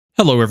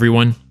Hello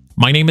everyone,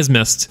 my name is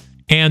Myst,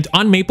 and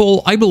on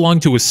Maple, I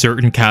belong to a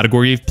certain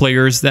category of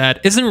players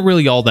that isn't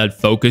really all that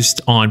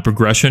focused on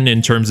progression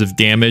in terms of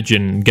damage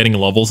and getting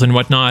levels and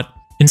whatnot.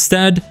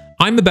 Instead,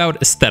 I'm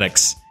about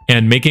aesthetics,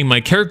 and making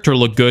my character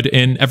look good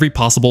in every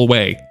possible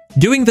way.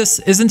 Doing this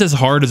isn't as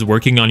hard as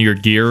working on your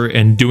gear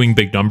and doing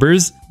big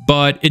numbers,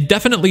 but it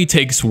definitely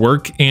takes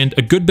work and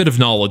a good bit of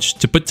knowledge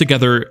to put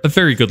together a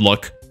very good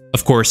look.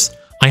 Of course,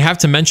 I have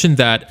to mention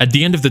that at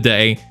the end of the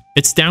day,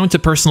 it's down to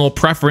personal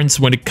preference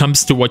when it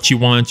comes to what you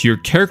want your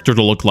character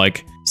to look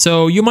like,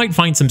 so you might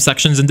find some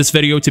sections in this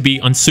video to be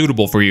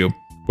unsuitable for you,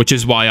 which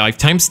is why I've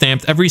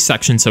timestamped every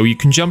section so you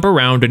can jump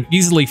around and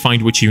easily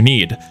find what you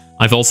need.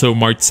 I've also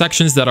marked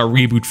sections that are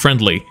reboot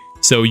friendly,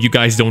 so you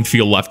guys don't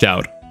feel left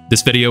out.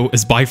 This video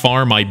is by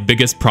far my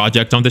biggest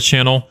project on this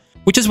channel,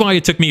 which is why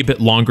it took me a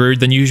bit longer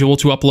than usual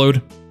to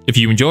upload. If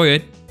you enjoy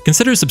it,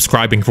 consider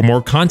subscribing for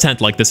more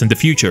content like this in the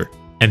future.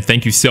 And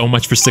thank you so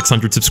much for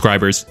 600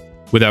 subscribers.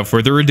 Without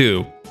further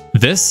ado,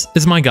 this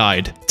is my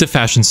guide to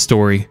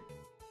FashionStory.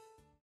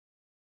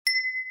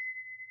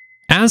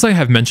 As I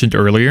have mentioned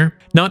earlier,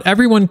 not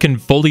everyone can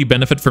fully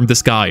benefit from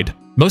this guide.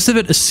 Most of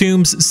it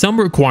assumes some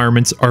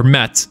requirements are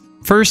met.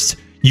 First,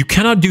 you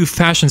cannot do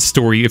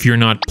FashionStory if you're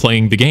not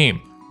playing the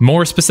game.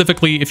 More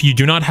specifically, if you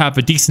do not have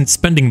a decent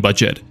spending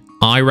budget.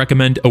 I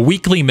recommend a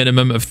weekly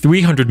minimum of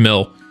 300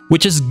 mil,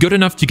 which is good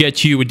enough to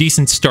get you a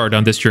decent start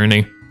on this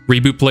journey.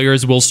 Reboot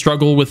players will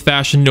struggle with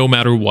fashion no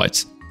matter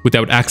what.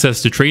 Without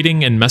access to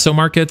trading and meso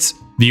markets,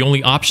 the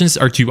only options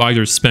are to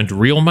either spend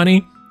real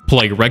money,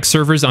 play reg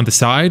servers on the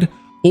side,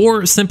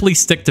 or simply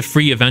stick to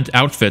free event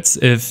outfits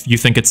if you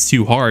think it's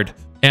too hard.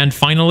 And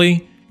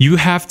finally, you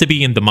have to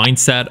be in the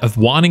mindset of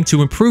wanting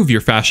to improve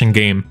your fashion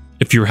game.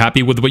 If you're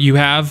happy with what you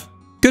have,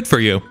 good for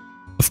you.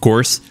 Of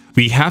course,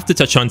 we have to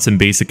touch on some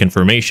basic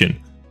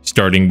information,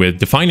 starting with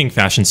defining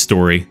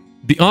FashionStory.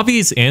 The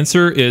obvious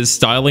answer is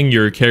styling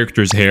your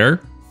character's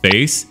hair,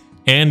 face,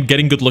 and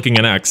getting good looking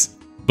in X.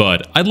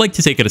 But I'd like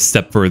to take it a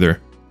step further.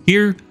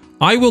 Here,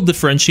 I will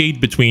differentiate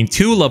between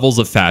two levels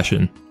of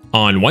fashion.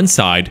 On one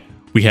side,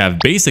 we have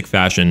basic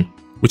fashion,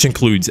 which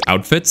includes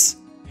outfits,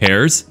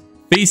 hairs,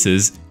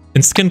 faces,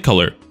 and skin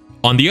color.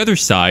 On the other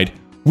side,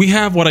 we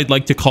have what I'd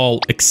like to call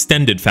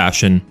extended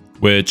fashion,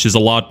 which is a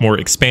lot more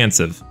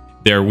expansive.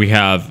 There we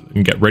have,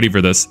 and get ready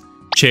for this,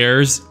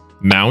 chairs,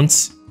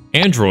 mounts,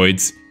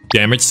 androids,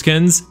 damage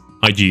skins,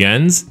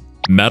 IGNs,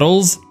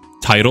 medals,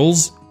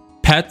 titles,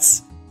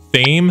 pets,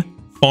 fame,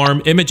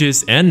 farm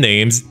images and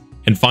names,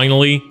 and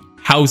finally,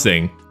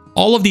 housing.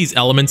 All of these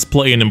elements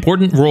play an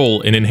important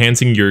role in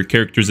enhancing your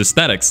character's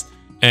aesthetics,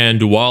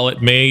 and while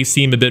it may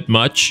seem a bit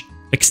much,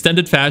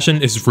 extended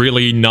fashion is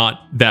really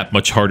not that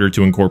much harder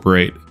to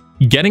incorporate.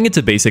 Getting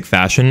into basic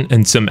fashion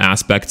and some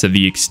aspects of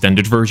the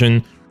extended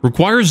version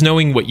requires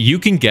knowing what you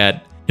can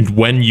get and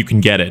when you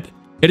can get it.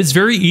 It is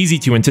very easy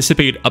to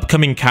anticipate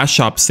upcoming cash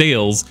shop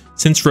sales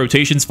since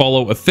rotations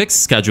follow a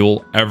fixed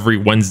schedule every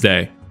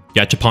Wednesday.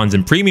 Gachapons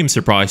and premium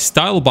surprise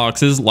style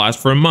boxes last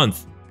for a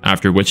month,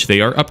 after which they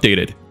are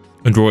updated,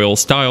 and royal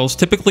styles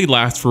typically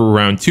last for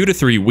around 2 to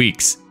 3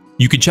 weeks.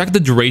 You can check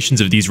the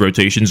durations of these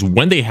rotations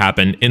when they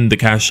happen in the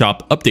cash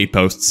shop update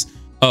posts.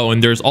 Oh,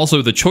 and there's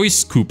also the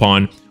choice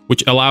coupon,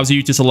 which allows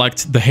you to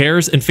select the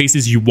hairs and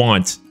faces you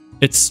want.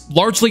 It's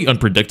largely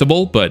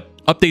unpredictable, but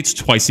updates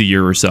twice a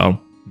year or so.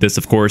 This,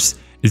 of course,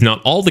 is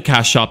not all the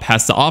cash shop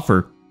has to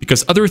offer,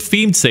 because other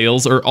themed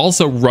sales are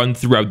also run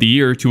throughout the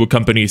year to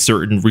accompany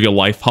certain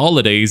real-life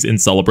holidays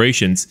and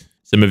celebrations.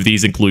 Some of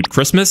these include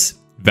Christmas,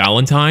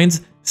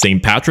 Valentine's,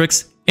 St.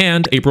 Patrick's,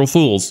 and April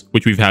Fool's,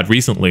 which we've had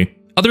recently.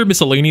 Other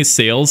miscellaneous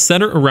sales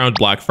center around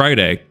Black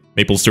Friday,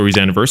 MapleStory's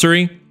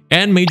anniversary,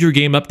 and major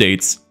game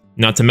updates,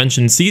 not to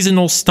mention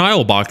seasonal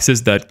style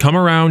boxes that come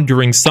around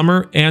during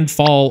summer and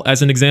fall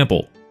as an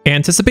example.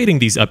 Anticipating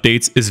these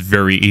updates is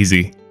very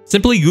easy.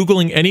 Simply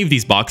Googling any of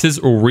these boxes,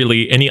 or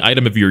really any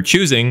item of your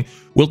choosing,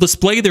 will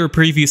display their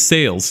previous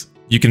sales.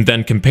 You can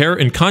then compare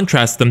and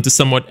contrast them to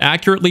somewhat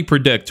accurately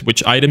predict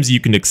which items you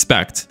can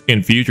expect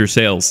in future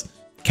sales.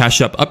 Cash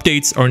shop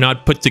updates are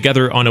not put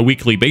together on a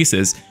weekly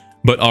basis,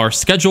 but are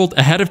scheduled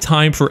ahead of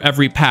time for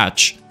every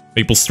patch.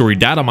 MapleStory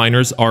data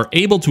miners are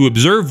able to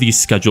observe these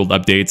scheduled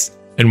updates,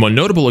 and one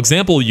notable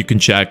example you can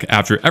check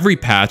after every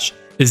patch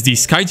is the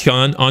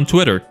Skytion on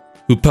Twitter,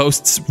 who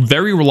posts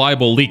very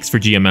reliable leaks for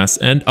GMS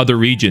and other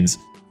regions.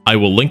 I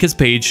will link his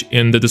page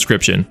in the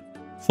description.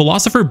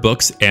 Philosopher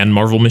books and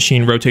Marvel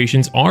Machine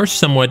rotations are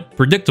somewhat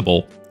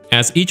predictable,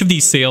 as each of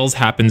these sales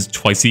happens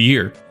twice a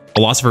year.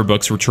 Philosopher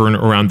books return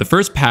around the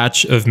first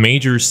patch of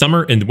major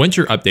summer and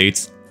winter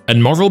updates,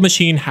 and Marvel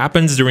Machine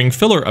happens during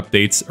filler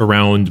updates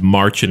around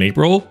March and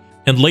April,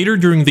 and later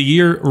during the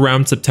year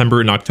around September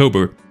and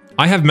October.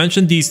 I have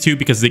mentioned these two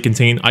because they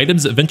contain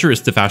items of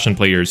interest to fashion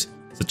players,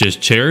 such as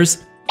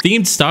chairs,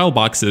 themed style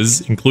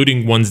boxes,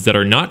 including ones that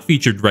are not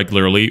featured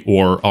regularly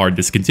or are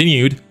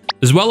discontinued,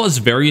 as well as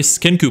various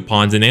skin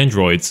coupons and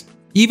androids.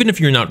 Even if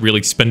you're not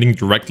really spending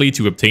directly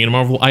to obtain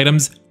Marvel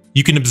items,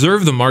 you can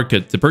observe the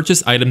market to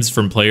purchase items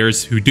from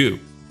players who do.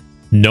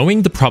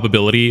 Knowing the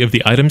probability of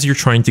the items you're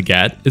trying to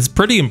get is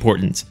pretty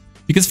important.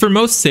 because for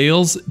most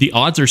sales, the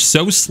odds are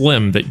so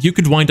slim that you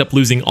could wind up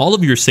losing all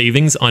of your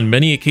savings on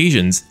many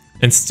occasions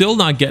and still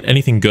not get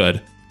anything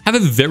good. Have a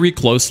very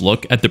close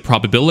look at the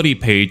probability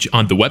page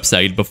on the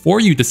website before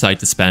you decide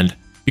to spend,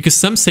 because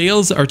some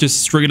sales are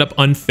just straight up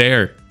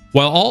unfair.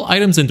 While all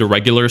items in the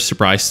regular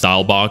surprise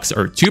style box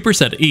are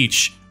 2%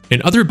 each,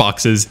 in other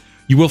boxes,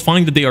 you will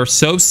find that they are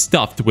so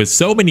stuffed with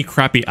so many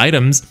crappy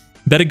items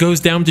that it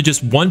goes down to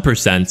just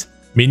 1%,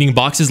 meaning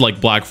boxes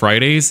like Black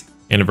Fridays,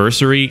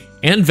 Anniversary,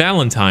 and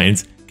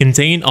Valentine's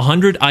contain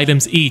 100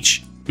 items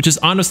each, which is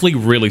honestly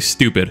really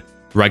stupid.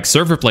 Reg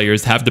server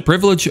players have the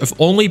privilege of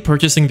only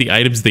purchasing the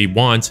items they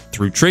want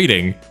through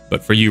trading,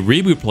 but for you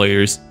reboot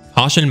players,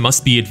 caution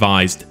must be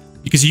advised,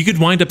 because you could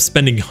wind up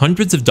spending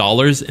hundreds of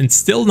dollars and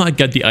still not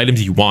get the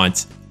items you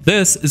want.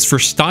 This is for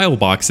style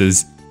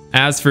boxes.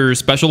 As for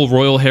special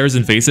royal hairs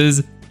and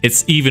faces,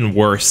 it's even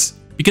worse,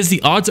 because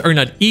the odds are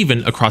not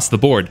even across the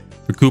board.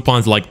 For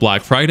coupons like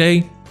Black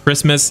Friday,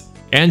 Christmas,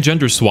 and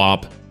Gender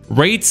Swap,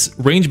 rates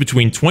range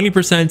between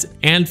 20%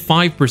 and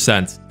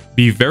 5%.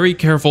 Be very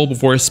careful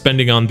before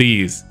spending on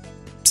these.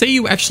 Say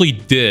you actually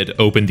did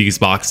open these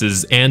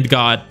boxes and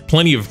got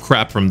plenty of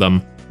crap from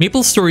them.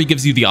 MapleStory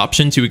gives you the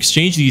option to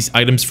exchange these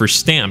items for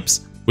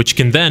stamps, which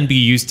can then be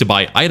used to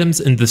buy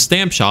items in the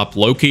stamp shop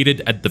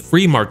located at the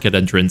free market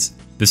entrance.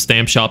 The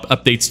stamp shop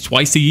updates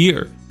twice a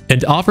year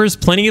and offers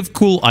plenty of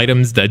cool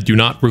items that do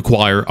not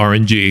require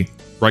RNG.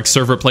 Rec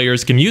server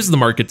players can use the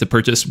market to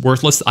purchase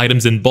worthless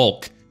items in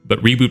bulk, but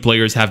reboot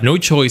players have no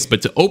choice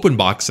but to open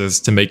boxes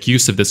to make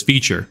use of this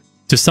feature.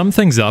 To sum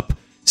things up,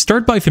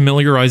 start by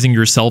familiarizing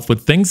yourself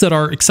with things that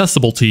are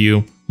accessible to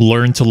you,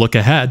 learn to look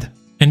ahead,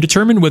 and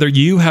determine whether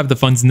you have the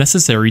funds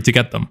necessary to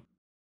get them.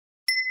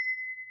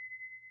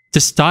 To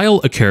style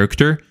a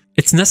character,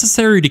 it's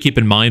necessary to keep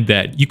in mind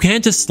that you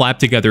can't just slap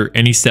together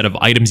any set of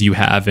items you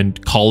have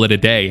and call it a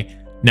day.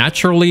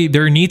 Naturally,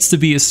 there needs to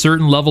be a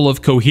certain level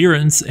of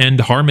coherence and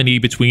harmony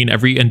between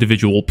every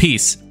individual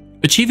piece.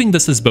 Achieving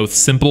this is both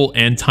simple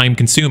and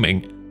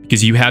time-consuming,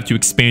 because you have to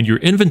expand your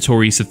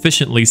inventory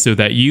sufficiently so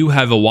that you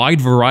have a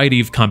wide variety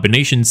of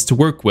combinations to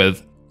work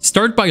with.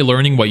 Start by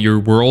learning what your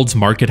world's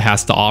market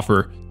has to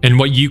offer, and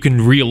what you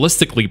can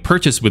realistically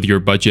purchase with your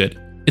budget.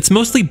 It's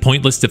mostly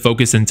pointless to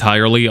focus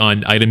entirely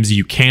on items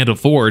you can't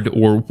afford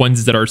or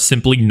ones that are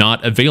simply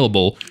not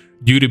available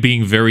due to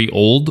being very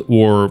old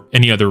or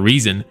any other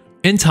reason.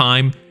 In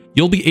time,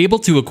 you'll be able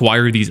to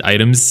acquire these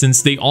items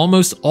since they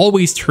almost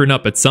always turn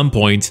up at some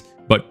point,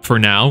 but for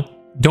now,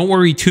 don't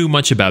worry too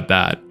much about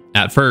that.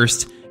 At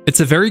first,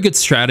 it's a very good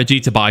strategy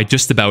to buy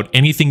just about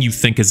anything you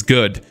think is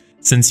good,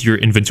 since your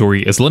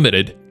inventory is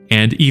limited,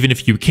 and even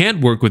if you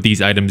can't work with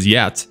these items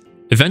yet,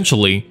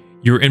 eventually,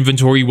 your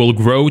inventory will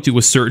grow to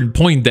a certain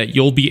point that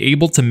you'll be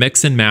able to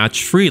mix and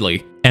match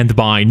freely, and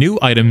buy new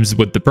items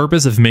with the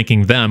purpose of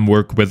making them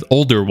work with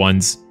older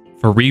ones.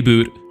 For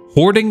Reboot,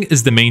 hoarding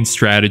is the main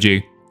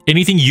strategy.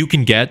 Anything you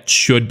can get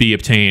should be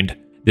obtained.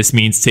 This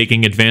means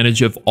taking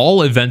advantage of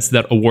all events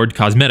that award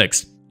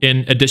cosmetics,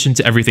 in addition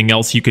to everything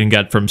else you can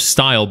get from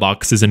style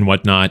boxes and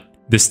whatnot.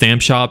 The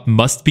stamp shop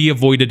must be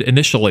avoided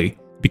initially,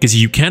 because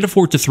you can't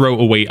afford to throw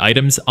away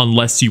items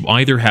unless you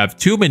either have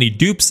too many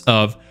dupes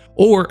of,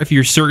 or if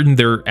you're certain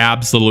they're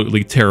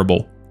absolutely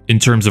terrible. In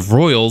terms of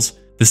royals,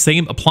 the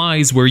same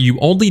applies where you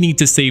only need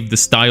to save the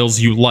styles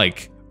you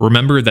like.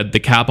 Remember that the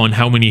cap on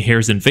how many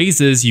hairs and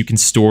faces you can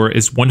store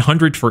is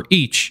 100 for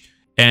each,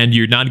 and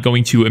you're not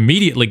going to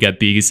immediately get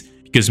these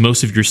because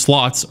most of your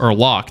slots are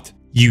locked.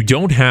 You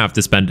don't have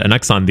to spend an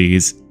X on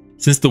these,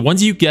 since the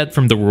ones you get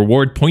from the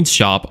reward points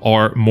shop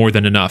are more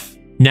than enough.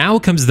 Now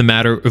comes the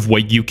matter of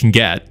what you can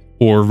get,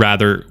 or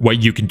rather,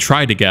 what you can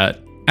try to get.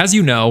 As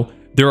you know,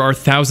 there are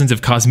thousands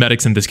of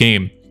cosmetics in this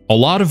game, a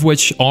lot of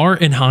which are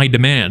in high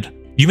demand.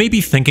 You may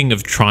be thinking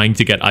of trying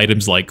to get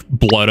items like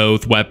Blood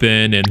Oath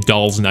Weapon and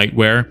Doll's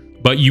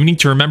Nightwear, but you need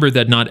to remember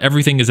that not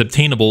everything is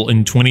obtainable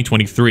in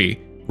 2023.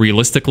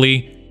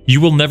 Realistically,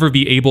 you will never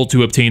be able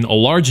to obtain a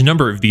large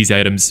number of these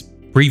items.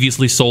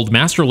 Previously sold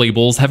master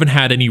labels haven't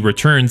had any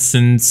returns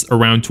since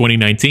around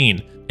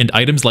 2019, and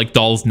items like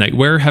Doll's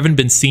Nightwear haven't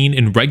been seen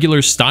in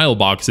regular style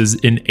boxes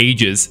in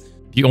ages.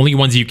 The only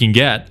ones you can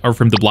get are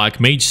from the Black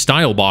Mage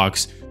style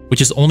box, which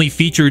is only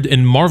featured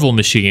in Marvel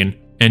Machine,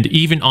 and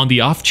even on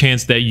the off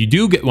chance that you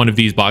do get one of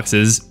these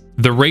boxes,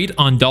 the rate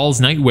on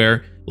Doll's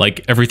Nightwear,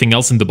 like everything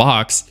else in the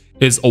box,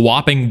 is a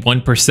whopping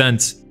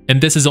 1%.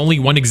 And this is only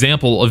one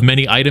example of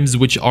many items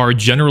which are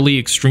generally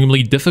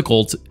extremely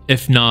difficult,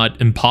 if not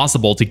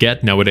impossible to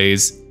get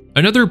nowadays.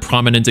 Another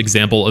prominent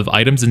example of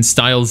items and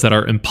styles that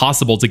are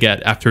impossible to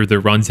get after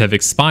their runs have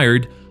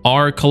expired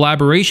are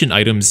collaboration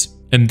items,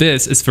 and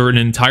this is for an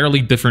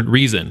entirely different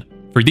reason.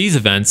 For these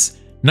events,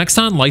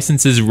 Nexon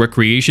licenses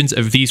recreations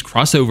of these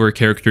crossover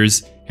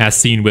characters, as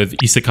seen with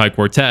Isekai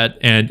Quartet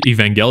and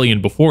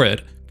Evangelion before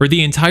it, for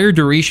the entire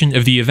duration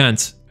of the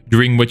event,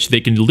 during which they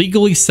can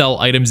legally sell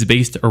items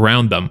based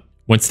around them.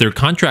 Once their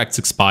contracts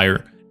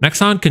expire,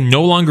 Nexon can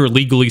no longer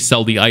legally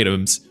sell the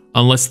items,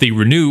 unless they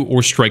renew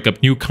or strike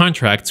up new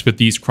contracts with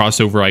these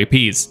crossover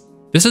IPs.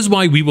 This is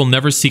why we will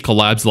never see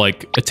collabs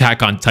like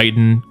Attack on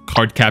Titan,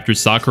 Cardcaptor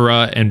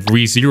Sakura, and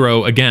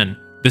ReZero again.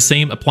 The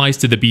same applies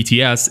to the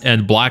BTS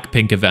and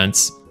Blackpink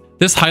events.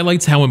 This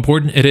highlights how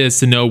important it is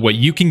to know what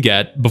you can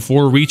get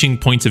before reaching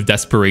points of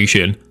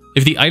desperation.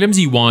 If the items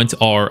you want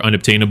are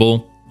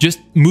unobtainable, just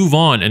move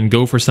on and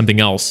go for something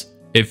else.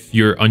 If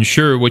you're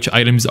unsure which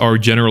items are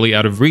generally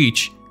out of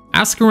reach,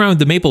 ask around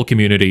the Maple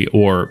community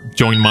or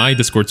join my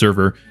Discord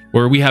server,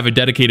 where we have a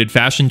dedicated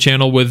fashion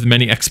channel with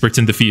many experts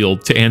in the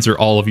field to answer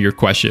all of your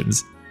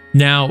questions.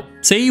 Now,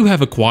 say you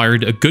have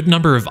acquired a good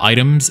number of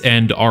items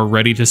and are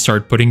ready to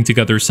start putting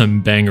together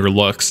some banger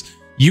looks.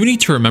 You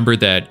need to remember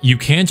that you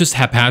can't just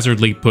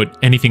haphazardly put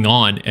anything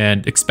on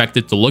and expect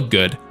it to look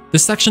good.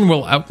 This section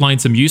will outline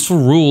some useful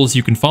rules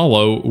you can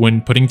follow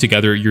when putting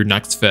together your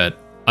next fit.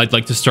 I'd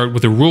like to start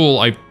with a rule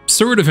I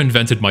sort of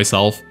invented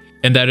myself,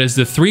 and that is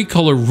the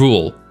 3-color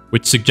rule,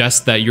 which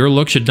suggests that your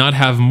look should not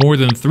have more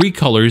than 3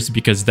 colors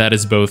because that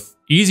is both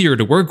easier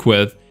to work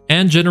with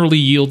and generally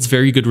yields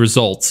very good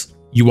results.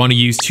 You want to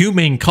use 2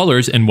 main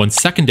colors and 1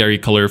 secondary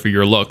color for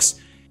your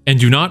looks, and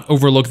do not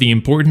overlook the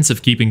importance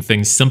of keeping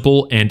things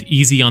simple and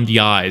easy on the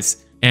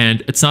eyes.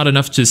 And it's not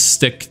enough to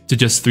stick to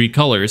just 3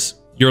 colors.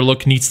 Your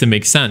look needs to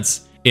make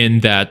sense, in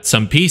that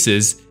some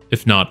pieces,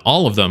 if not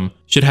all of them,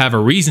 should have a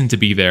reason to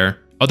be there.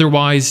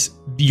 Otherwise,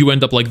 you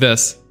end up like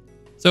this.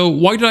 So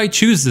why did I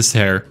choose this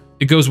hair?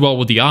 It goes well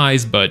with the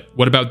eyes, but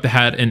what about the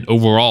hat and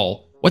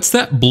overall? What's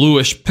that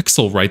bluish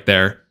pixel right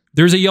there?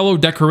 There's a yellow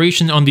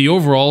decoration on the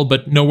overall,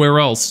 but nowhere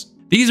else.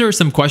 These are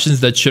some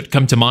questions that should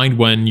come to mind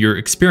when you're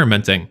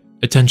experimenting.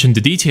 Attention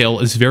to detail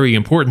is very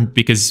important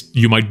because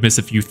you might miss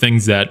a few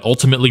things that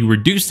ultimately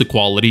reduce the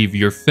quality of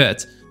your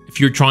fit. If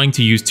you're trying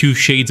to use 2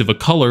 shades of a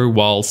color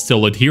while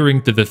still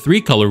adhering to the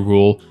 3-color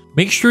rule,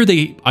 make sure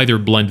they either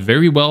blend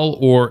very well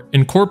or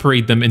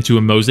incorporate them into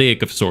a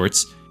mosaic of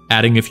sorts,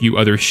 adding a few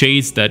other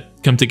shades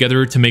that come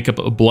together to make up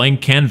a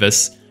blank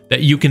canvas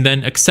that you can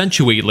then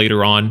accentuate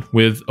later on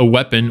with a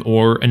weapon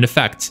or an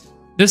effect.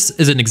 This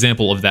is an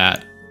example of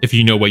that. If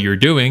you know what you're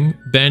doing,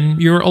 then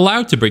you're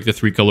allowed to break the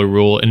 3-color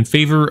rule in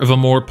favor of a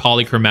more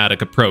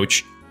polychromatic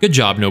approach. Good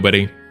job,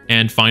 nobody.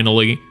 And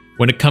finally,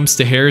 when it comes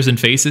to hairs and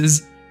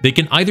faces, they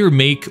can either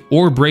make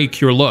or break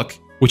your look,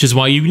 which is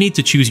why you need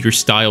to choose your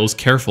styles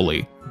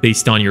carefully,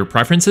 based on your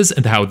preferences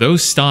and how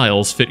those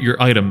styles fit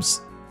your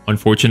items.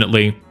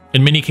 Unfortunately,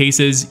 in many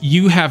cases,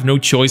 you have no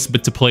choice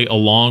but to play a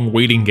long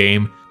waiting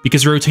game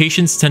because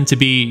rotations tend to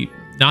be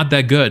not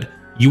that good.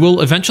 You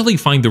will eventually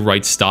find the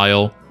right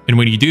style, and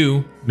when you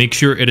do, make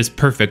sure it is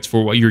perfect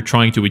for what you're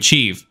trying to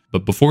achieve.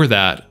 But before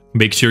that,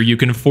 make sure you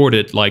can afford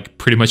it like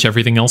pretty much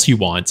everything else you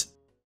want.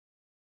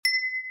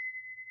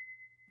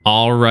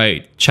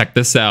 Alright, check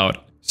this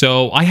out.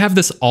 So I have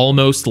this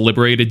almost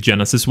liberated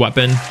Genesis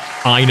weapon.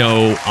 I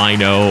know.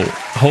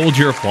 Hold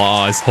your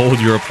applause, hold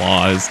your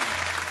applause.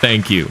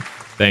 Thank you,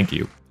 thank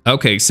you.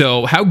 Okay,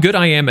 so how good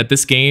I am at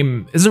this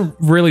game isn't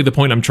really the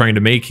point I'm trying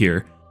to make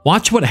here.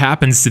 Watch what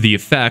happens to the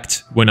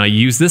effect when I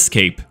use this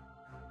cape.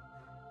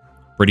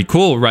 Pretty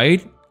cool,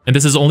 right? And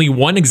this is only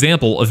one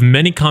example of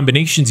many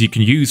combinations you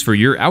can use for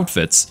your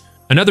outfits.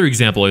 Another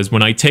example is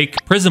when I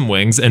take Prism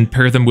Wings and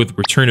pair them with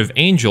Return of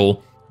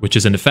Angel, which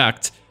is an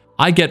effect,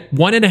 I get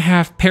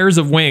 1.5 pairs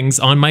of wings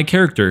on my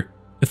character.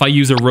 If I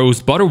use a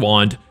Rose Butter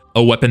Wand,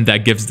 a weapon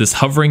that gives this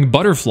hovering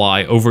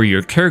butterfly over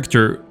your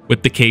character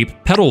with the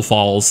cape Petal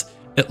Falls,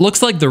 it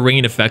looks like the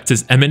rain effect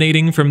is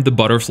emanating from the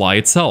butterfly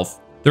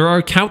itself. There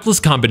are countless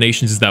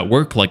combinations that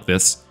work like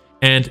this,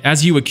 and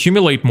as you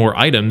accumulate more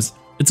items,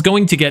 it's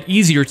going to get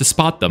easier to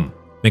spot them.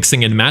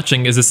 Mixing and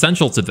matching is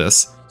essential to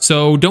this,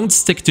 so don't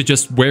stick to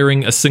just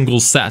wearing a single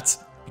set,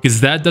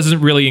 because that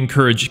doesn't really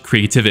encourage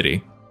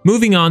creativity.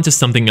 Moving on to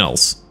something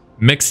else.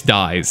 Mixed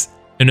dyes,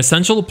 an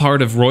essential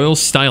part of royal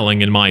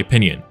styling in my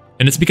opinion,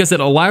 and it's because it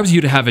allows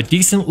you to have a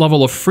decent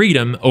level of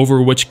freedom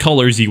over which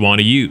colors you want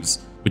to use,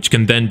 which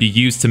can then be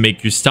used to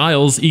make your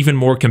styles even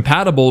more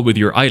compatible with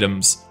your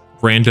items.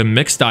 Random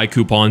mixed dye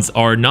coupons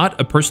are not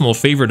a personal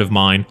favorite of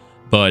mine,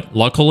 but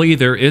luckily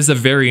there is a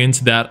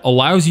variant that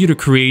allows you to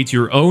create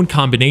your own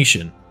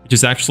combination, which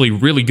is actually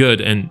really good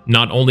and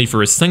not only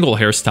for a single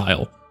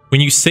hairstyle.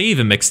 When you save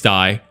a mixed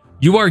dye,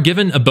 you are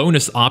given a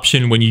bonus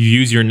option when you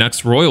use your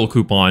next royal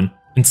coupon.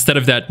 Instead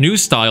of that new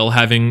style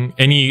having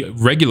any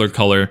regular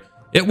color,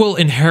 it will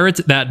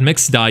inherit that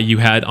mixed dye you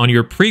had on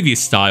your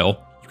previous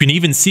style. You can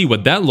even see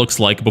what that looks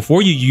like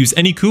before you use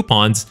any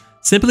coupons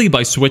simply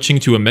by switching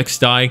to a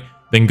mixed dye,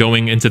 then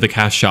going into the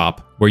cash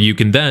shop, where you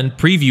can then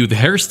preview the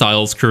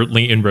hairstyles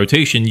currently in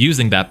rotation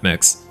using that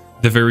mix.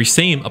 The very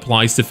same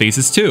applies to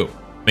faces too.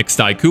 Mixed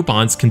dye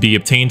coupons can be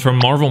obtained from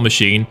Marvel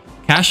Machine,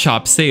 cash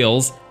shop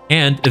sales,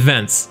 and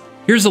events.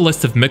 Here's a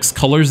list of mixed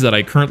colors that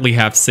I currently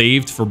have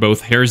saved for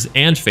both hairs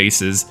and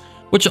faces,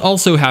 which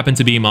also happen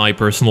to be my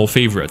personal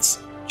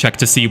favorites. Check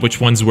to see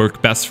which ones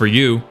work best for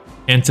you,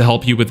 and to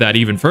help you with that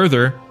even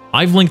further,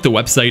 I've linked the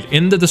website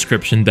in the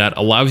description that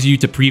allows you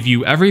to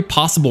preview every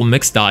possible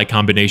mixed dye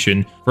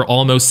combination for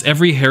almost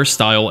every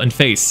hairstyle and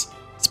face.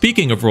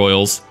 Speaking of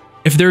royals,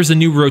 if there's a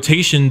new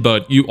rotation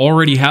but you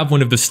already have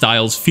one of the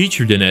styles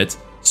featured in it,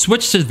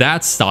 Switch to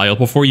that style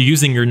before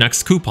using your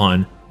next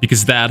coupon,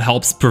 because that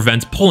helps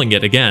prevent pulling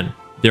it again,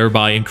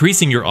 thereby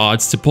increasing your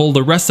odds to pull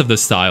the rest of the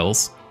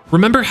styles.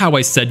 Remember how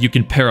I said you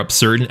can pair up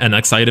certain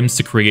NX items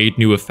to create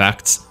new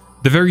effects?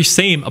 The very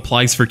same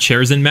applies for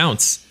chairs and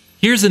mounts.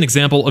 Here's an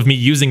example of me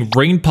using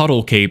Rain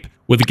Puddle Cape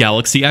with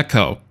Galaxy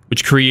Echo,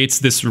 which creates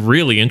this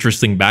really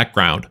interesting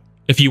background.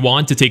 If you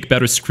want to take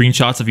better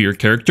screenshots of your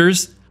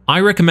characters, I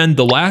recommend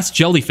the last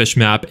jellyfish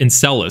map in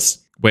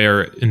Celis,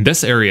 where, in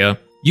this area,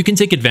 you can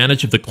take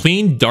advantage of the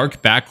clean,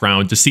 dark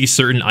background to see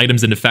certain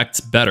items and effects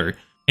better,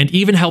 and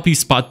even help you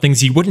spot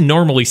things you wouldn't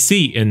normally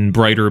see in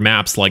brighter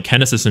maps like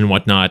Genesis and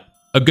whatnot.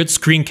 A good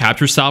screen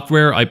capture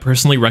software I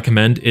personally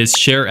recommend is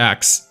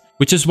ShareX,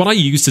 which is what I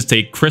use to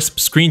take crisp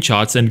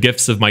screenshots and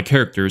GIFs of my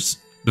characters.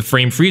 The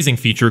frame freezing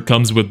feature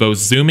comes with both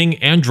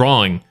zooming and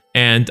drawing,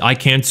 and I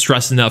can't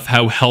stress enough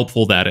how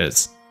helpful that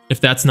is.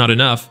 If that's not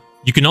enough,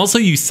 you can also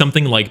use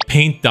something like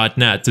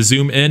Paint.net to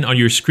zoom in on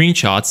your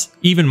screenshots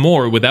even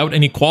more without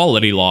any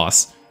quality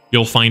loss.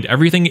 You'll find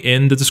everything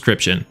in the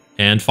description.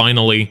 And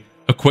finally,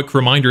 a quick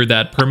reminder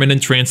that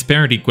permanent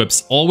transparent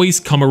equips always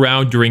come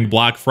around during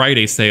Black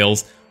Friday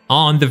sales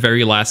on the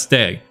very last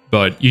day,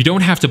 but you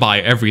don't have to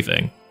buy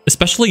everything.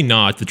 Especially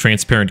not the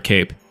transparent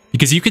cape,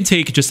 because you can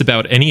take just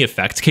about any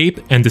effect cape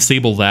and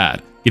disable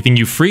that, giving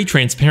you free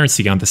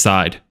transparency on the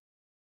side.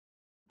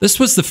 This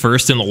was the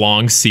first in a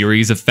long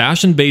series of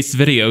fashion-based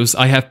videos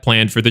I have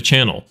planned for the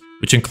channel,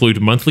 which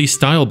include monthly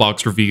style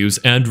box reviews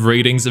and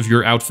ratings of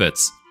your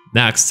outfits.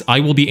 Next, I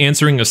will be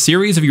answering a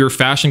series of your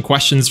fashion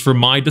questions from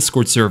my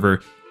Discord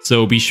server,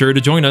 so be sure to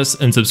join us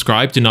and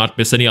subscribe to not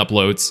miss any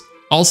uploads.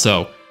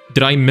 Also,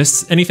 did I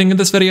miss anything in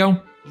this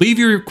video? Leave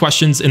your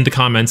questions in the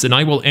comments and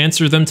I will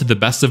answer them to the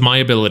best of my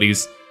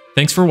abilities.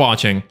 Thanks for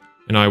watching,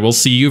 and I will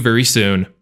see you very soon.